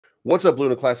What's up,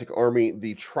 Luna Classic Army?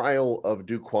 The trial of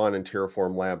Duquan and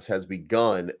Terraform Labs has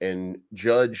begun, and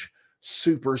Judge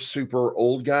Super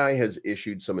Old Guy has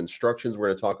issued some instructions. We're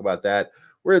going to talk about that.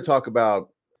 We're going to talk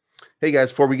about Hey guys,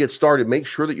 before we get started, make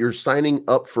sure that you're signing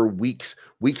up for Weeks.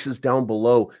 Weeks is down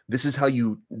below. This is how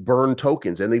you burn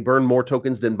tokens, and they burn more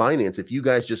tokens than Binance if you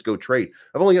guys just go trade.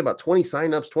 I've only got about 20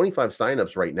 signups, 25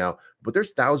 signups right now, but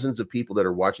there's thousands of people that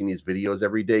are watching these videos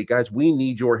every day. Guys, we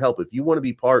need your help. If you want to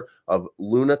be part of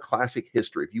Luna Classic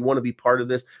history, if you want to be part of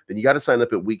this, then you got to sign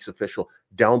up at Weeks Official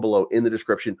down below in the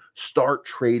description. Start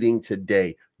trading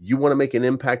today. You want to make an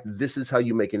impact? This is how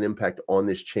you make an impact on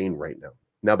this chain right now.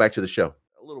 Now back to the show.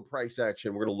 A little price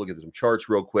action. We're going to look at some charts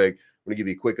real quick. I'm going to give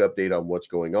you a quick update on what's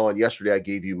going on. Yesterday, I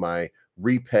gave you my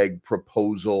repeg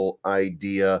proposal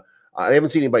idea. I haven't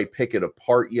seen anybody pick it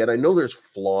apart yet. I know there's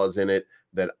flaws in it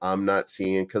that I'm not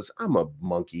seeing because I'm a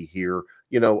monkey here.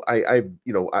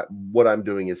 What I'm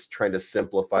doing is trying to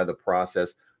simplify the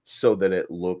process so that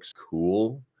it looks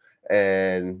cool,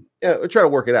 and yeah, we'll try to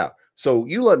work it out. So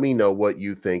you let me know what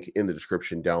you think in the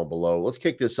description down below. Let's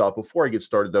kick this off. Before I get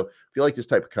started, though, if you like this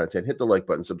type of content, hit the like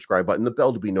button, subscribe button, the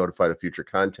bell to be notified of future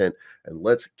content, and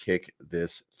let's kick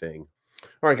this thing.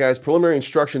 All right, guys, preliminary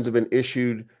instructions have been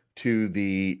issued to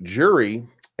the jury,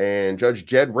 and Judge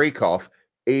Jed Rakoff,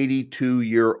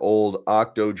 82-year-old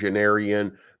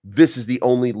octogenarian. This is the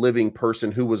only living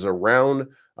person who was around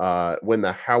when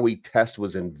the Howey test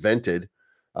was invented.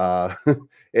 Uh,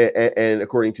 and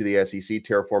according to the SEC,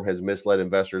 Terraform has misled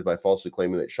investors by falsely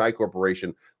claiming that Shy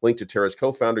Corporation, linked to Terra's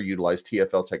co-founder, utilized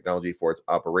TFL technology for its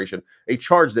operation, a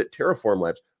charge that Terraform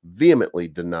Labs vehemently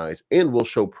denies and will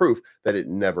show proof that it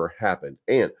never happened.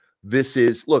 And this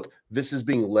is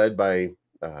being led by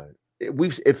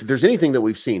if there's anything that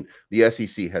we've seen, the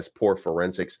SEC has poor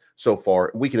forensics so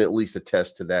far. We can at least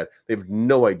attest to that. They have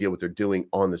no idea what they're doing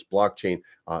on this blockchain,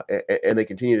 and they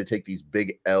continue to take these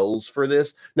big L's for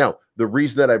this. Now, the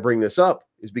reason that I bring this up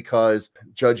is because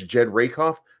Judge Jed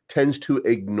Rakoff tends to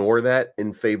ignore that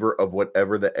in favor of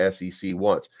whatever the SEC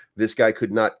wants. This guy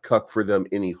could not cuck for them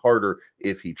any harder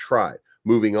if he tried.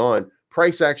 Moving on,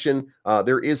 price action.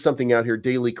 There is something out here.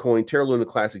 Daily Coin, Terra Luna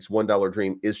Classics $1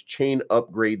 Dream. Is chain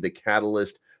upgrade the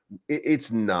catalyst?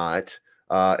 It's not.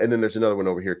 And then there's another one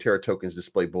over here. Terra tokens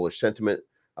display bullish sentiment.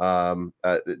 There's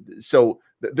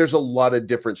a lot of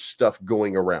different stuff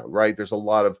going around, right? There's a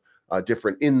lot of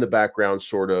different in the background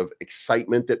sort of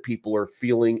excitement that people are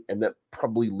feeling, and that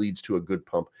probably leads to a good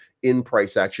pump in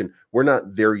price action. We're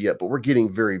not there yet, but we're getting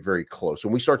very, very close.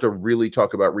 When we start to really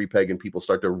talk about repeg and people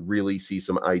start to really see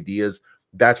some ideas,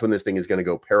 that's when this thing is going to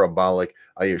go parabolic.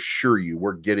 I assure you,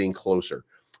 we're getting closer.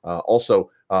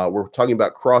 We're talking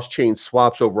about cross-chain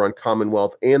swaps over on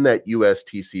Commonwealth and that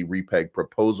USTC repeg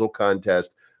proposal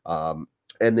contest.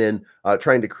 And then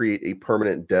trying to create a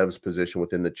permanent devs position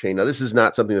within the chain. Now, this is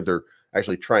not something that they're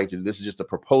actually trying to do. This is just a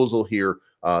proposal here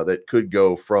that could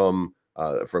go from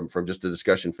just a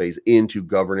discussion phase into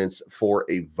governance for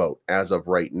a vote. As of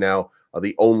right now,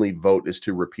 the only vote is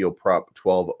to repeal Prop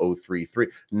 12033.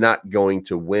 Not going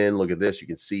to win. Look at this. You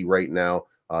can see right now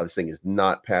this thing is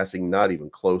not passing, not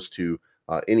even close to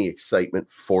any excitement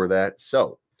for that.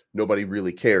 So nobody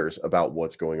really cares about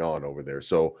what's going on over there.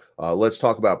 So let's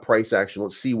talk about price action.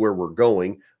 Let's see where we're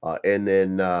going. And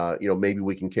then, maybe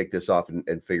we can kick this off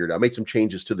and figure it out. I made some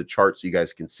changes to the chart so you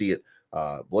guys can see it.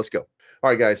 Let's go. All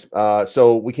right, guys.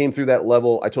 So we came through that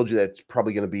level. I told you that's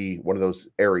probably going to be one of those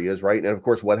areas, right? And of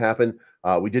course, what happened?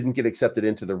 We didn't get accepted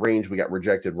into the range. We got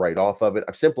rejected right off of it.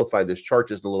 I've simplified this chart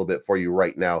just a little bit for you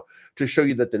right now to show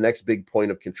you that the next big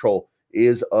point of control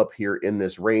is up here in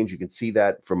this range. You can see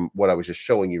that from what I was just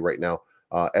showing you right now.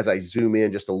 As I zoom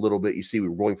in just a little bit, you see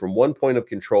we're going from one point of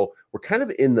control. We're kind of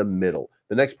in the middle.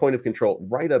 The next point of control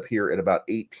right up here at about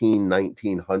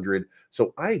 1900.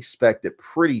 So I expect that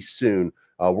pretty soon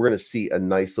we're going to see a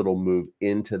nice little move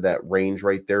into that range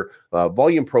right there.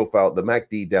 Volume profile, the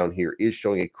MACD down here is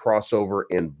showing a crossover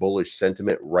and bullish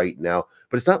sentiment right now,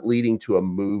 but it's not leading to a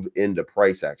move into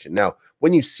price action. Now,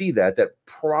 when you see that, that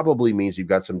probably means you've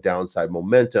got some downside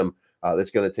momentum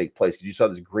that's going to take place, because you saw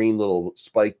this green little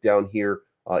spike down here,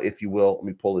 if you will. Let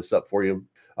me pull this up for you.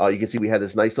 You can see we had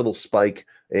this nice little spike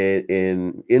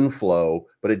in inflow,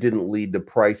 but it didn't lead to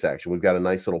price action. We've got a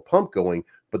nice little pump going,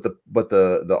 but the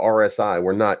RSI,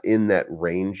 we're not in that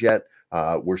range yet.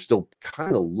 We're still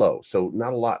kind of low, so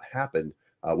not a lot happened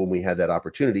when we had that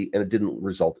opportunity, and it didn't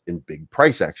result in big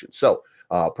price action. So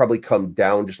probably come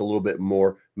down just a little bit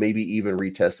more, maybe even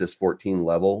retest this 14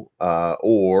 level,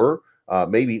 or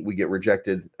maybe we get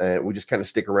rejected and we just kind of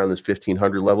stick around this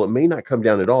 1500 level. It may not come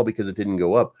down at all because it didn't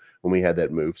go up when we had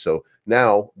that move. So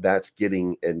now that's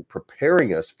getting and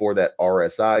preparing us for that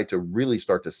RSI to really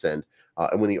start to send.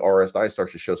 And when the RSI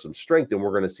starts to show some strength, then we're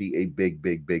going to see a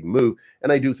big move.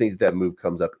 And I do think that move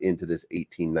comes up into this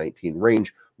 18-19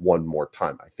 range one more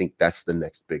time. I think that's the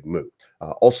next big move.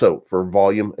 Also for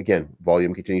volume, again,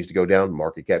 volume continues to go down,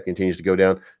 market cap continues to go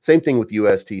down. Same thing with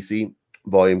USTC.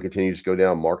 Volume continues to go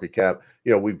down, market cap.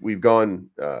 You know, we've gone.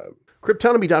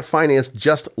 Cryptonomy.finance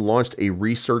just launched a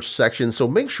research section, so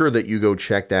make sure that you go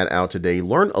check that out today.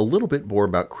 Learn a little bit more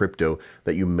about crypto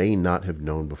that you may not have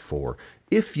known before.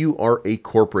 If you are a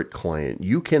corporate client,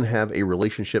 you can have a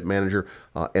relationship manager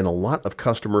and a lot of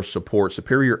customer support,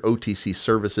 superior OTC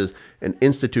services, and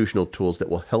institutional tools that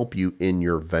will help you in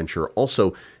your venture.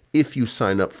 Also, if you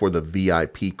sign up for the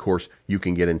VIP course, you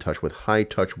can get in touch with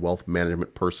high-touch wealth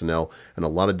management personnel and a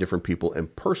lot of different people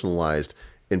and personalized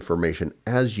information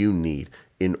as you need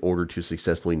in order to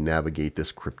successfully navigate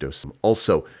this crypto system.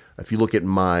 Also, if you look at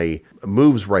my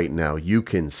moves right now, you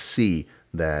can see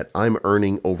that I'm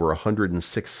earning over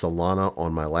 106 Solana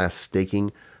on my last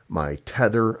staking. My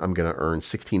Tether, I'm going to earn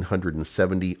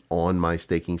 1,670 on my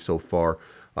staking so far.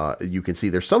 You can see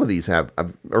there's some of these I've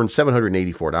earned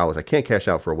 $784. I can't cash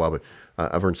out for a while, but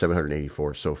I've earned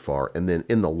 $784 so far. And then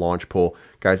in the launch pool,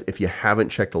 guys, if you haven't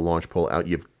checked the launch pool out,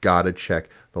 you've got to check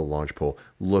the launch pool.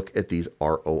 Look at these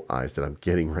ROIs that I'm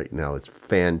getting right now. It's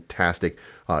fantastic.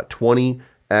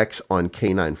 20x on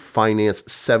K9 Finance,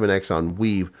 7x on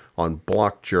Weave, on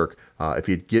Block Jerk.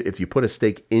 If you put a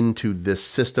stake into this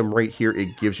system right here,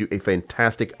 it gives you a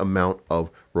fantastic amount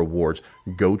of rewards.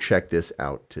 Go check this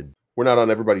out today. We're not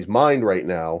on everybody's mind right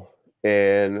now,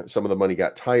 and some of the money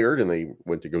got tired and they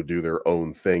went to go do their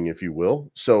own thing, if you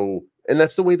will. So, and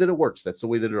that's the way that it works. That's the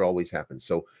way that it always happens.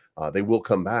 So they will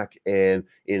come back, and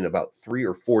in about 3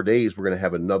 or 4 days, we're going to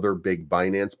have another big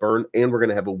Binance burn, and we're going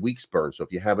to have a week's burn. So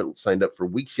if you haven't signed up for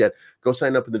weeks yet, go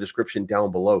sign up in the description down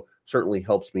below. Certainly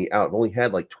helps me out. I've only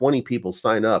had like 20 people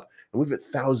sign up, and we've got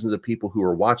thousands of people who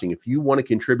are watching. If you want to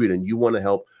contribute and you want to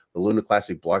help the Luna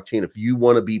Classic blockchain, if you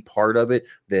want to be part of it,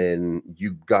 then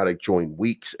you got to join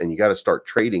Weeks, and you got to start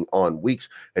trading on Weeks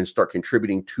and start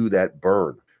contributing to that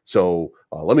burn. So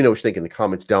let me know what you think in the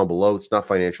comments down below. It's not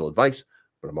financial advice,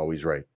 but I'm always right.